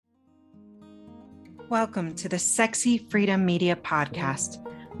Welcome to the Sexy Freedom Media Podcast.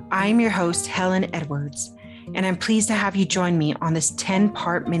 I'm your host, Helen Edwards, and I'm pleased to have you join me on this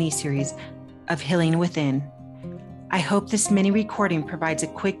 10-part mini-series of Healing Within. I hope this mini recording provides a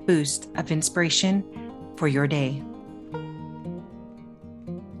quick boost of inspiration for your day.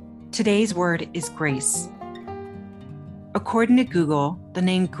 Today's word is grace. According to Google, the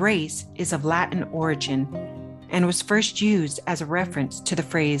name grace is of Latin origin and was first used as a reference to the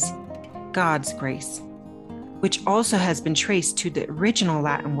phrase God's grace, which also has been traced to the original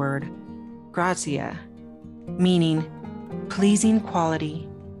Latin word gratia, meaning pleasing quality,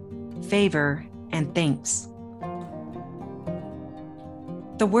 favor, and thanks.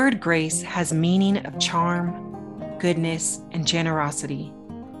 The word grace has meaning of charm, goodness, and generosity.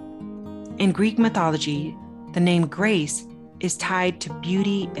 In Greek mythology, the name grace is tied to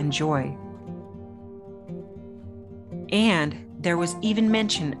beauty and joy. And there was even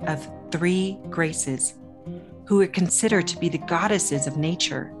mention of 3 graces, who were considered to be the goddesses of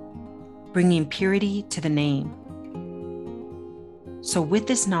nature, bringing purity to the name. So with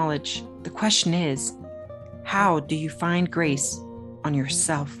this knowledge, the question is, how do you find grace on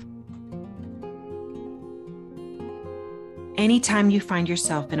yourself? Anytime you find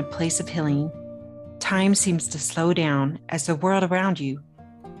yourself in a place of healing, time seems to slow down as the world around you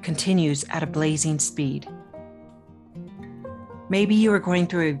continues at a blazing speed. Maybe you are going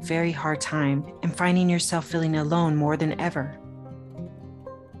through a very hard time and finding yourself feeling alone more than ever.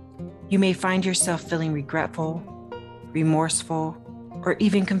 You may find yourself feeling regretful, remorseful, or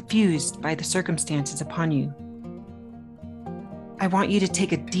even confused by the circumstances upon you. I want you to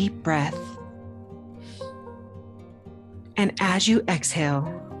take a deep breath. And as you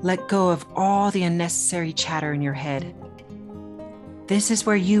exhale, let go of all the unnecessary chatter in your head. This is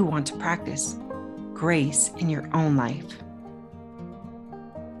where you want to practice grace in your own life.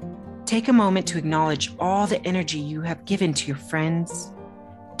 Take a moment to acknowledge all the energy you have given to your friends,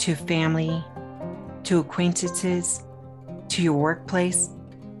 to family, to acquaintances, to your workplace,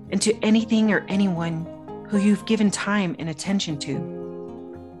 and to anything or anyone who you've given time and attention to.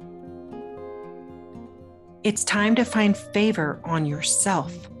 It's time to find favor on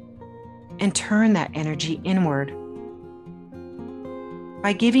yourself and turn that energy inward.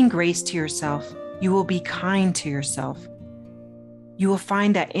 By giving grace to yourself, you will be kind to yourself. You will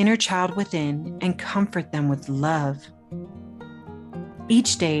find that inner child within and comfort them with love.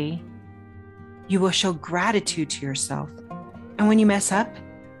 Each day, you will show gratitude to yourself. And when you mess up,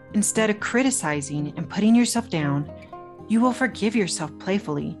 instead of criticizing and putting yourself down, you will forgive yourself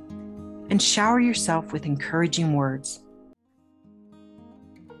playfully and shower yourself with encouraging words.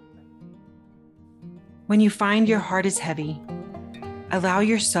 When you find your heart is heavy, allow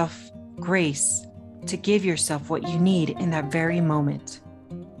yourself grace to give yourself what you need in that very moment.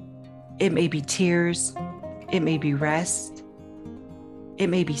 It may be tears, it may be rest, it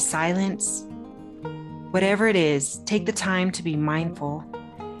may be silence. Whatever it is, take the time to be mindful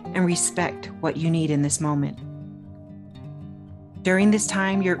and respect what you need in this moment. During this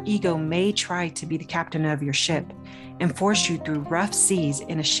time, your ego may try to be the captain of your ship and force you through rough seas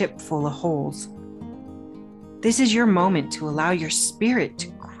in a ship full of holes. This is your moment to allow your spirit to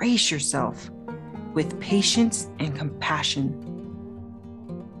grace yourself with patience and compassion.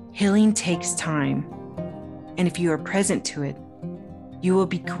 Healing takes time, and if you are present to it, you will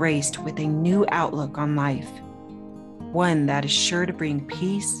be graced with a new outlook on life, one that is sure to bring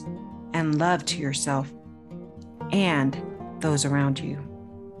peace and love to yourself and those around you.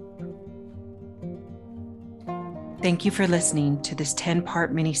 Thank you for listening to this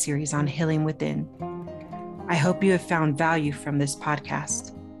 10-part mini-series on Healing Within. I hope you have found value from this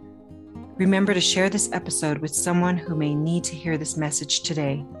podcast. Remember to share this episode with someone who may need to hear this message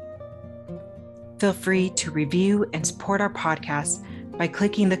today. Feel free to review and support our podcast by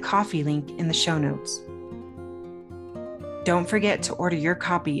clicking the Ko-fi link in the show notes. Don't forget to order your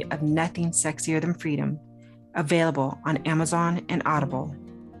copy of Nothing Sexier Than Freedom, available on Amazon and Audible.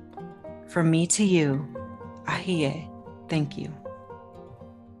 From me to you, Ahie, thank you.